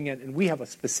we're living in, and we have a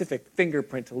specific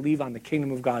fingerprint to leave on the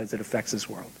kingdom of God as it affects this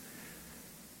world.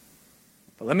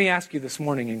 But let me ask you this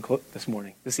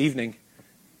evening,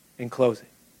 in closing,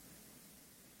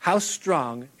 how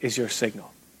strong is your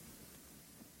signal?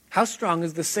 How strong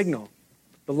is the signal,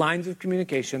 the lines of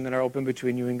communication that are open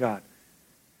between you and God?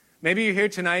 Maybe you're here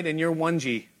tonight and you're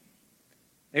 1G.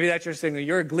 Maybe that's your signal.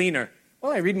 You're a gleaner.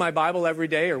 Well, I read my Bible every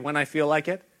day or when I feel like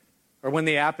it or when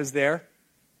the app is there.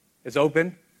 It's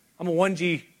open. I'm a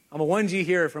 1G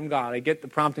hearer from God. I get the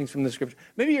promptings from the scripture.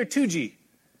 Maybe you're 2G.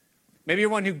 Maybe you're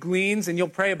one who gleans and you'll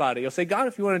pray about it. You'll say, God,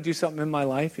 if you want to do something in my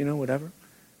life, whatever.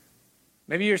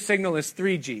 Maybe your signal is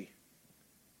 3G.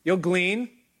 You'll glean,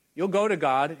 you'll go to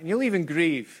God, and you'll even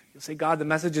grieve. You'll say, God, the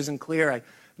message isn't clear. I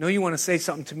know you want to say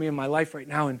something to me in my life right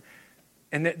now, and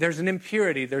there's an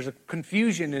impurity, there's a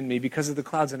confusion in me because of the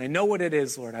clouds, and I know what it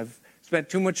is, Lord. I've spent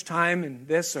too much time in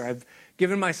this, or I've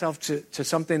given myself to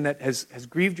something that has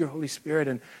grieved your Holy Spirit,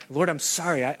 and Lord, I'm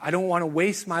sorry. I don't want to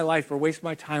waste my life or waste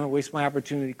my time or waste my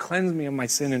opportunity. Cleanse me of my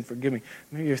sin and forgive me.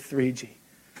 Maybe you're 3G.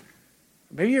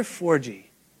 Maybe you're 4G.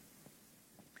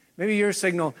 Maybe your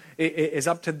signal is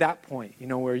up to that point,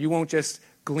 where you won't just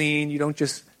glean, you don't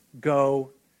just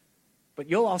go, but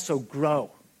you'll also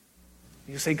grow.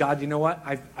 You say, God, you know what?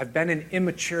 I've been in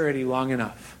immaturity long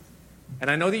enough. And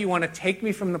I know that you want to take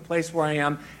me from the place where I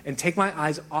am and take my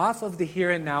eyes off of the here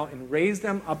and now and raise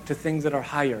them up to things that are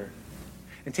higher.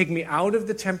 And take me out of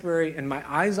the temporary and my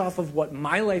eyes off of what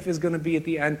my life is going to be at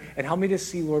the end, and help me to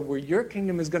see, Lord, where your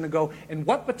kingdom is going to go and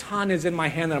what baton is in my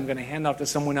hand that I'm going to hand off to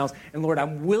someone else. And Lord,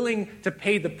 I'm willing to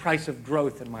pay the price of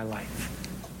growth in my life.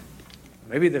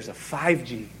 Maybe there's a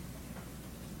 5G.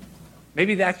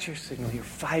 Maybe that's your signal, your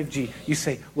 5G. You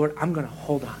say, Lord, I'm going to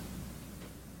hold on.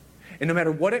 And no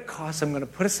matter what it costs, I'm going to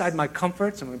put aside my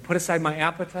comforts, I'm going to put aside my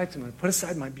appetites, I'm going to put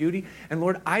aside my beauty. And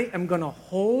Lord, I am going to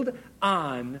hold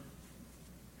on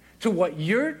to what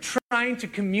you're trying to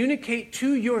communicate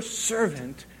to your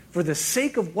servant for the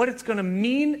sake of what it's going to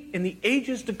mean in the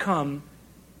ages to come.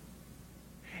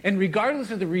 And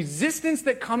regardless of the resistance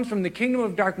that comes from the kingdom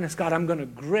of darkness, God, I'm going to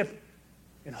grip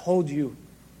and hold you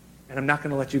And I'm not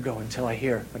going to let you go until I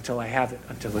hear, until I have it,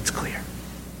 until it's clear.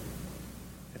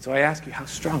 And so I ask you, how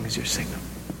strong is your signal?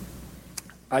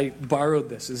 I borrowed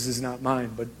this. This is not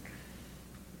mine, but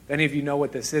if any of you know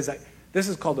what this is, this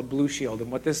is called a Blue Shield.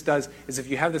 And what this does is if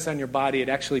you have this on your body, it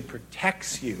actually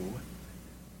protects you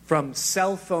from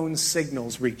cell phone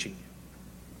signals reaching you.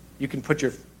 You can put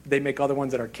they make other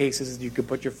ones that are cases, you can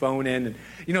put your phone in. And,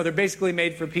 they're basically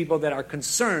made for people that are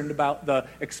concerned about the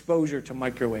exposure to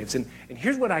microwaves. And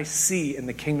here's what I see in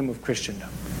the kingdom of Christendom,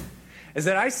 is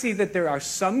that I see that there are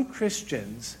some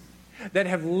Christians that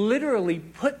have literally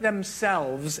put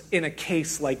themselves in a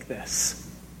case like this.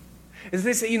 Is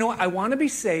they say, I want to be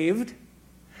saved,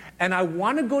 and I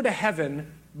want to go to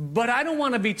heaven, but I don't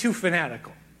want to be too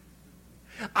fanatical.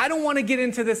 I don't want to get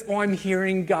into this, I'm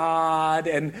hearing God,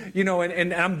 and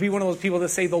I'm be one of those people that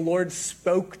say the Lord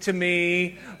spoke to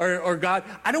me, or God.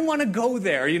 I don't want to go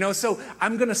there, so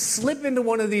I'm going to slip into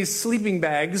one of these sleeping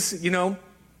bags,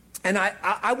 and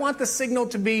I want the signal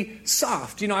to be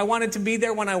soft. I want it to be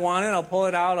there when I want it. I'll pull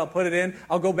it out, I'll put it in,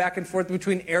 I'll go back and forth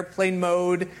between airplane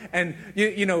mode and,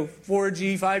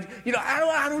 4G, 5G,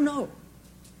 I don't know.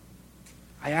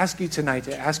 I ask you tonight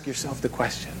to ask yourself the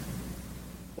question,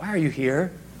 why are you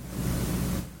here?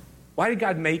 Why did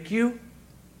God make you?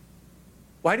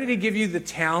 Why did he give you the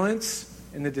talents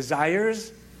and the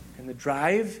desires and the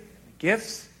drive, and the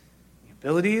gifts, the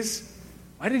abilities?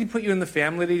 Why did he put you in the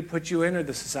family that he put you in, or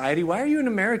the society? Why are you an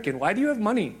American? Why do you have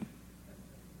money?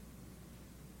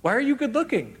 Why are you good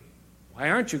looking? Why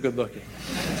aren't you good looking?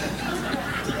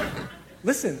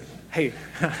 Listen, hey,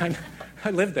 I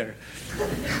live there.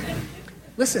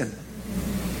 Listen.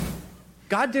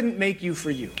 God didn't make you for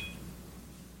you.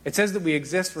 It says that we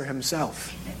exist for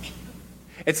himself.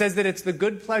 It says that it's the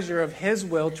good pleasure of his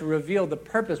will to reveal the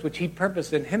purpose which he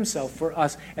purposed in himself for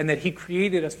us, and that he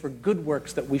created us for good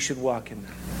works that we should walk in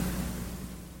them.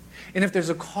 And if there's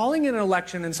a calling and an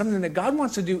election and something that God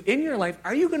wants to do in your life,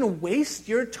 are you going to waste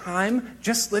your time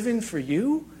just living for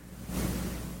you?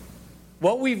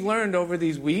 What we've learned over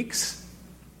these weeks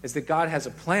is that God has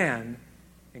a plan,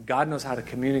 and God knows how to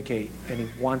communicate, and he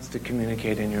wants to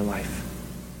communicate in your life.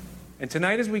 And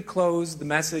tonight as we close the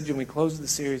message and we close the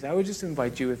series, I would just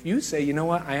invite you, if you say, you know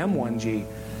what, I am 1G.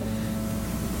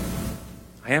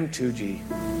 I am 2G.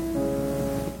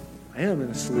 I am in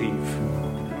a sleeve.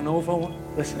 I don't know if I want,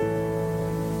 listen.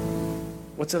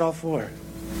 What's it all for? And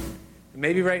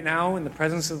maybe right now, in the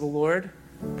presence of the Lord,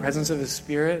 the presence of his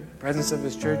Spirit, the presence of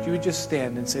his church, you would just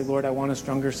stand and say, Lord, I want a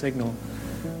stronger signal.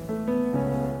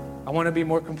 I want to be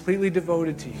more completely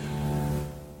devoted to you.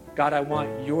 God, I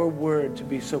want your word to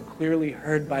be so clearly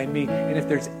heard by me. And if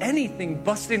there's anything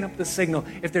busting up the signal,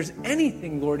 if there's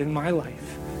anything, Lord, in my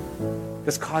life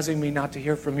that's causing me not to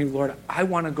hear from you, Lord, I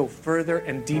want to go further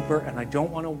and deeper, and I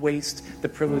don't want to waste the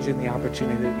privilege and the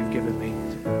opportunity that you've given me.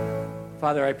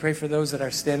 Father, I pray for those that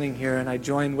are standing here, and I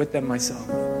join with them myself.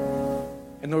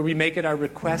 And Lord, we make it our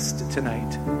request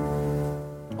tonight,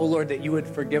 oh Lord, that you would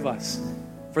forgive us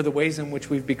for the ways in which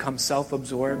we've become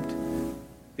self-absorbed,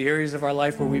 the areas of our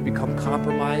life where we've become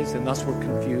compromised and thus we're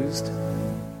confused,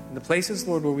 and the places,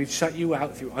 Lord, where we've shut you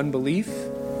out through unbelief,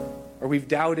 or we've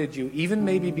doubted you, even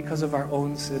maybe because of our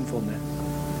own sinfulness.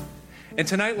 And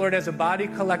tonight, Lord, as a body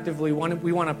collectively,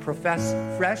 we want to profess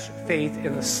fresh faith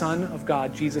in the Son of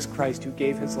God, Jesus Christ, who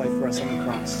gave his life for us on the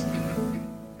cross.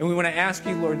 And we want to ask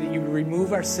you, Lord, that you would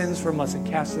remove our sins from us and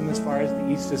cast them as far as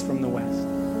the east is from the west.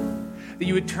 That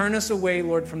you would turn us away,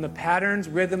 Lord, from the patterns,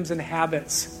 rhythms, and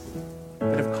habits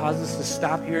that have caused us to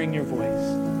stop hearing your voice.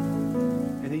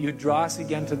 And that you would draw us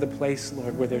again to the place,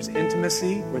 Lord, where there's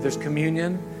intimacy, where there's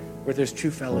communion, where there's true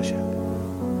fellowship.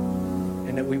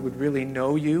 And that we would really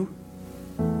know you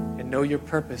and know your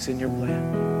purpose in your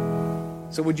plan.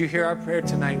 So would you hear our prayer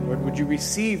tonight, Lord? Would you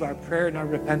receive our prayer and our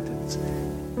repentance?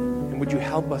 And would you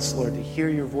help us, Lord, to hear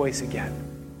your voice again?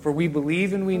 For we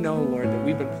believe and we know, Lord, that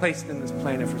we've been placed in this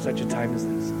planet for such a time as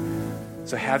this.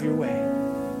 So have your way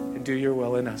and do your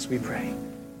will in us, we pray.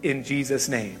 In Jesus'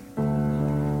 name,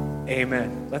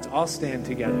 amen. Let's all stand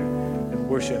together and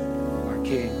worship our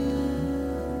King.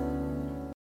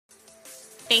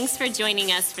 Thanks for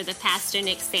joining us for the Pastor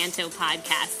Nick Santo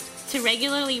podcast. To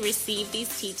regularly receive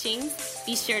these teachings,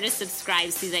 be sure to subscribe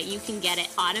so that you can get it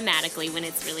automatically when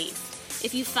it's released.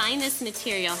 If you find this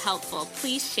material helpful,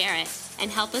 please share it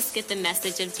and help us get the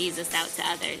message of Jesus out to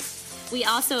others. We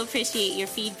also appreciate your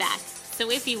feedback,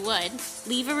 so if you would,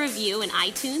 leave a review in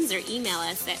iTunes or email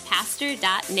us at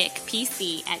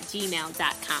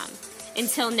pastor.nickpc@gmail.com.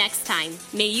 Until next time,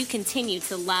 may you continue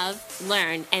to love,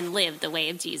 learn, and live the way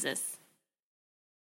of Jesus.